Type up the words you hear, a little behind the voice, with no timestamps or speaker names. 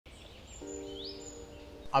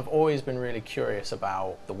I've always been really curious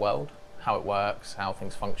about the world, how it works, how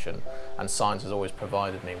things function, and science has always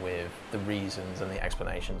provided me with the reasons and the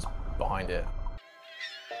explanations behind it.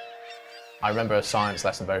 I remember a science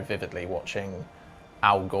lesson very vividly, watching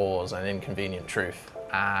Al Gore's An Inconvenient Truth,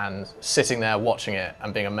 and sitting there watching it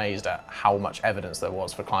and being amazed at how much evidence there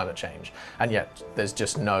was for climate change, and yet there's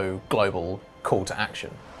just no global call to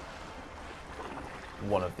action.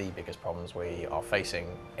 One of the biggest problems we are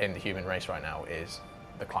facing in the human race right now is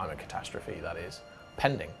the climate catastrophe that is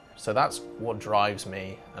pending. So that's what drives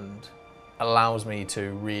me and allows me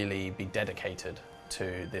to really be dedicated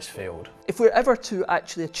to this field. If we're ever to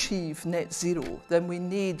actually achieve net zero, then we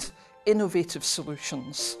need innovative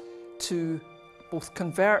solutions to both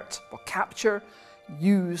convert or capture,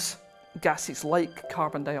 use gases like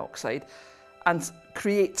carbon dioxide and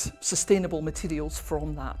create sustainable materials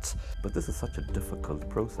from that. But this is such a difficult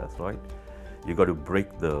process, right? You've got to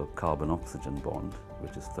break the carbon-oxygen bond,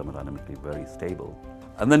 which is thermodynamically very stable.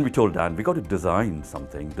 And then we told Dan, we got to design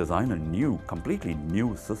something, design a new, completely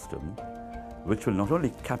new system, which will not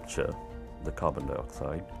only capture the carbon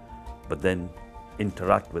dioxide, but then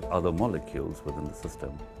interact with other molecules within the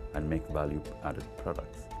system and make value-added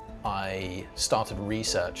products. I started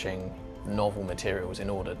researching novel materials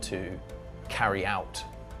in order to carry out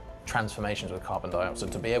transformations with carbon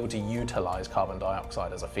dioxide, to be able to utilize carbon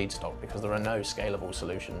dioxide as a feedstock, because there are no scalable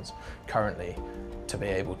solutions currently to be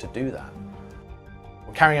able to do that.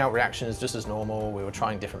 We're carrying out reactions just as normal. We were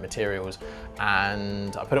trying different materials,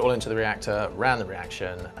 and I put it all into the reactor, ran the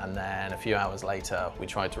reaction, and then a few hours later we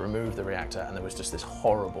tried to remove the reactor and there was just this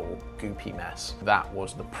horrible goopy mess. That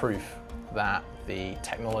was the proof that the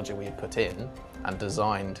technology we had put in and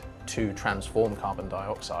designed to transform carbon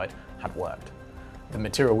dioxide had worked. The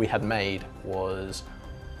material we had made was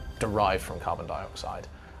derived from carbon dioxide,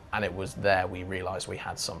 and it was there we realized we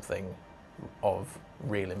had something of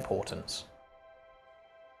real importance.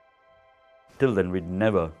 Till then, we'd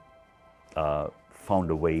never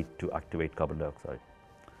found a way to activate carbon dioxide.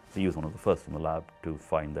 We was one of the first in the lab to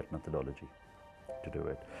find that methodology to do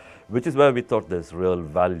it, which is where we thought there's real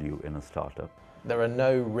value in a startup. There are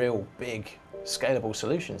no real big scalable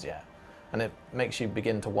solutions yet, and it makes you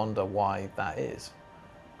begin to wonder why that is.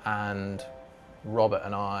 And Robert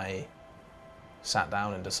and I sat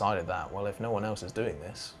down and decided that, well, if no one else is doing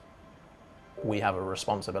this, we have a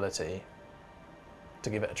responsibility to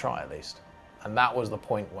give it a try at least. And that was the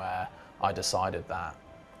point where I decided that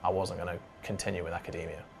I wasn't going to continue with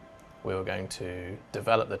academia. We were going to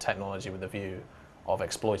develop the technology with the view of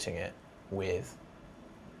exploiting it with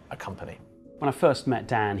a company. When I first met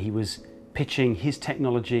Dan, he was pitching his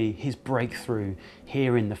technology, his breakthrough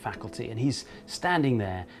here in the faculty, and he's standing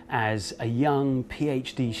there as a young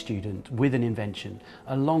PhD student with an invention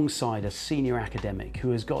alongside a senior academic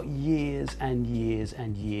who has got years and years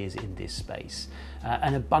and years in this space,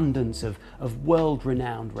 an abundance of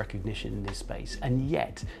world-renowned recognition in this space, and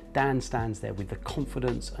yet Dan stands there with the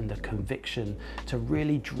confidence and the conviction to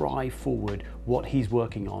really drive forward what he's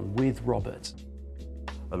working on with Robert.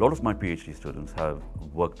 A lot of my PhD students have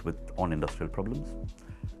worked on industrial problems.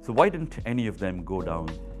 So why didn't any of them go down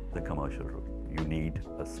the commercial route? You need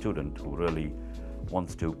a student who really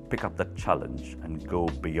wants to pick up that challenge and go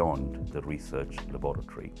beyond the research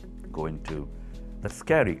laboratory, go into the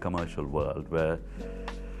scary commercial world where,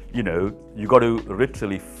 you know, you got to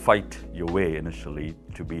literally fight your way initially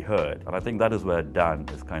to be heard. And I think that is where Dan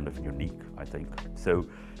is kind of unique, I think. So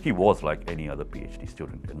he was like any other PhD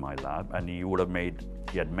student in my lab, and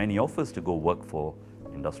he had many offers to go work for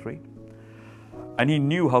industry. And he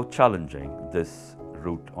knew how challenging this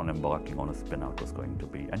route on embarking on a spin-out was going to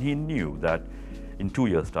be. And he knew that in 2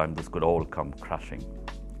 years' time, this could all come crashing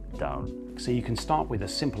down. So you can start with a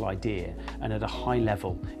simple idea, and at a high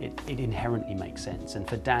level, it inherently makes sense. And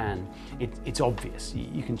for Dan, it's obvious.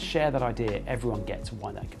 You can share that idea, everyone gets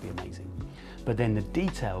why that could be amazing. But then the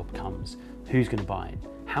detail comes, who's going to buy it?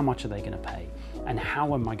 How much are they going to pay? And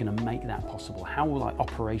how am I going to make that possible? How will I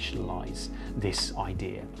operationalize this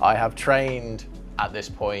idea? I have trained at this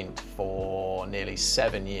point for nearly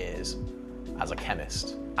 7 years as a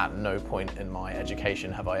chemist. At no point in my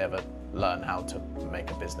education have I ever learned how to make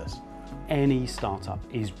a business. Any startup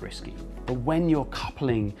is risky, but when you're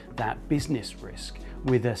coupling that business risk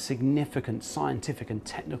with a significant scientific and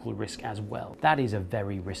technical risk as well, that is a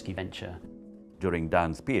very risky venture. During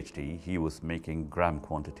Dan's PhD, he was making gram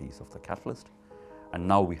quantities of the catalyst, and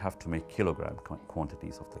now we have to make kilogram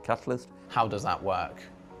quantities of the catalyst. How does that work?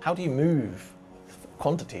 How do you move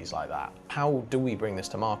quantities like that? How do we bring this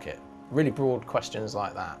to market? Really broad questions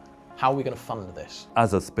like that. How are we going to fund this?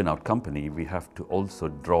 As a spin-out company, we have to also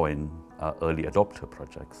draw in early adopter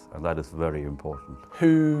projects, and that is very important.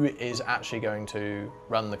 Who is actually going to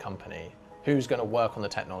run the company? Who's going to work on the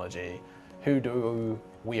technology? Who do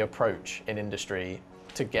we approach in industry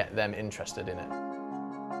to get them interested in it?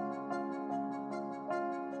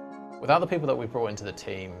 Without the people that we brought into the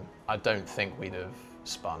team, I don't think we'd have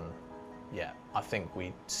spun yet. I think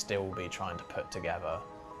we'd still be trying to put together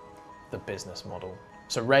the business model.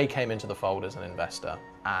 So Ray came into the fold as an investor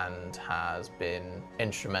and has been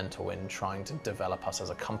instrumental in trying to develop us as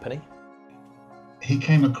a company. He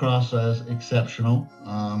came across as exceptional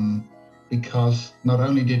because not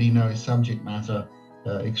only did he know his subject matter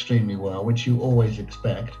extremely well, which you always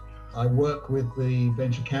expect. I work with the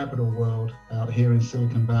venture capital world out here in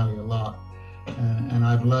Silicon Valley a lot, and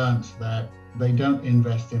I've learned that they don't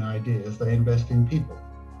invest in ideas, they invest in people.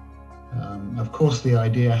 Of course, the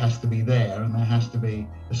idea has to be there, and there has to be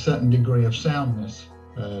a certain degree of soundness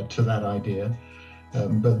to that idea.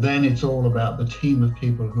 But then it's all about the team of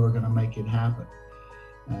people who are going to make it happen.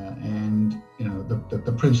 And you know,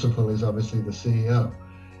 the principal is obviously the CEO.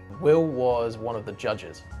 Will was one of the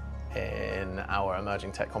judges in our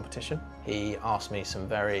emerging tech competition. He asked me some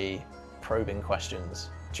very probing questions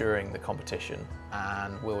during the competition,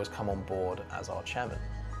 and Will has come on board as our chairman.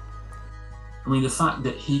 I mean, the fact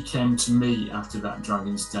that he came to me after that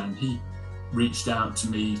Dragon's Den, he reached out to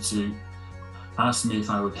me to ask me if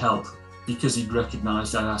I would help, because he'd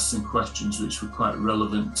recognised I'd asked some questions which were quite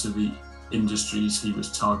relevant to the industries he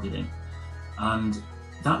was targeting, and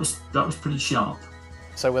that was pretty sharp.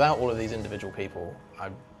 So without all of these individual people,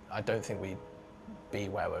 I don't think we'd be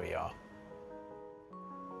where we are.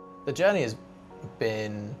 The journey has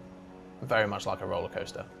been very much like a roller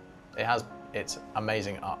coaster. It has its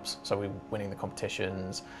amazing ups, so we're winning the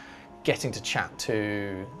competitions, getting to chat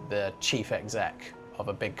to the chief exec of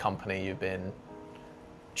a big company you've been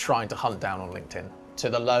trying to hunt down on LinkedIn, to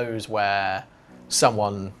the lows where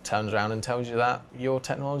someone turns around and tells you that your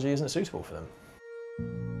technology isn't suitable for them.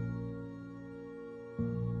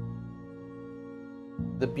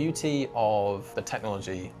 The beauty of the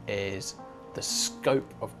technology is the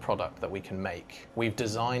scope of product that we can make. We've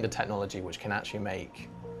designed a technology which can actually make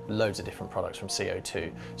loads of different products from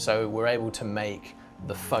CO2. So we're able to make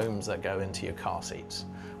the foams that go into your car seats.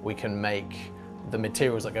 We can make the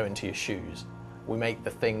materials that go into your shoes. We make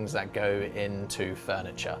the things that go into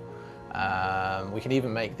furniture. We can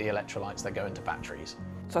even make the electrolytes that go into batteries.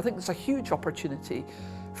 So I think there's a huge opportunity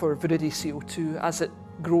for ViridiCO2 as it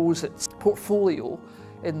grows its portfolio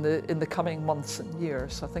in the coming months and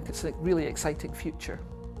years. I think it's a really exciting future.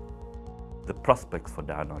 The prospects for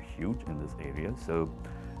Dan are huge in this area, so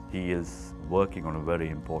he is working on a very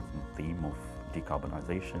important theme of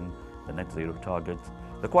decarbonisation, the net zero targets.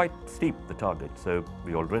 They're quite steep, the targets, so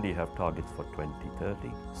we already have targets for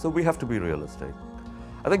 2030. So we have to be realistic.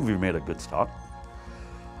 I think we've made a good start,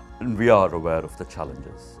 and we are aware of the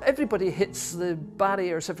challenges. Everybody hits the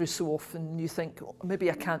barriers every so often. You think, oh,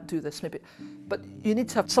 maybe I can't do this, maybe. But you need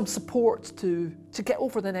to have some support to get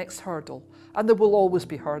over the next hurdle, and there will always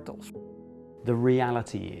be hurdles. The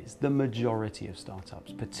reality is the majority of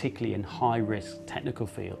startups, particularly in high-risk technical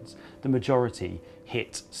fields, the majority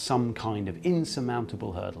hit some kind of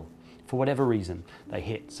insurmountable hurdle. For whatever reason, they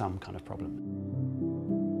hit some kind of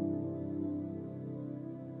problem.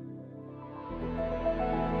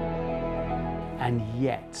 And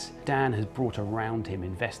yet, Dan has brought around him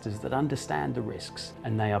investors that understand the risks,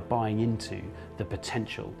 and they are buying into the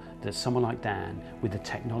potential that someone like Dan, with the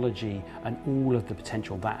technology and all of the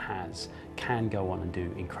potential that has, can go on and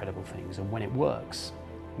do incredible things. And when it works,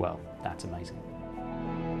 well, that's amazing.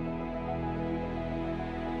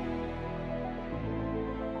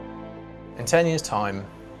 In 10 years' time,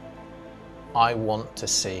 I want to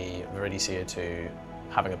see ViridiCO2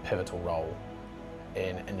 having a pivotal role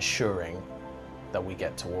in ensuring that we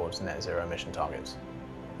get towards net zero emission targets.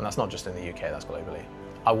 And that's not just in the UK, that's globally.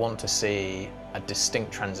 I want to see a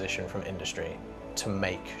distinct transition from industry to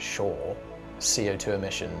make sure CO2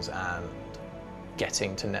 emissions and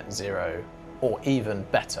getting to net zero, or even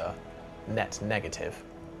better, net negative,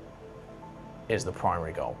 is the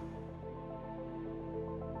primary goal.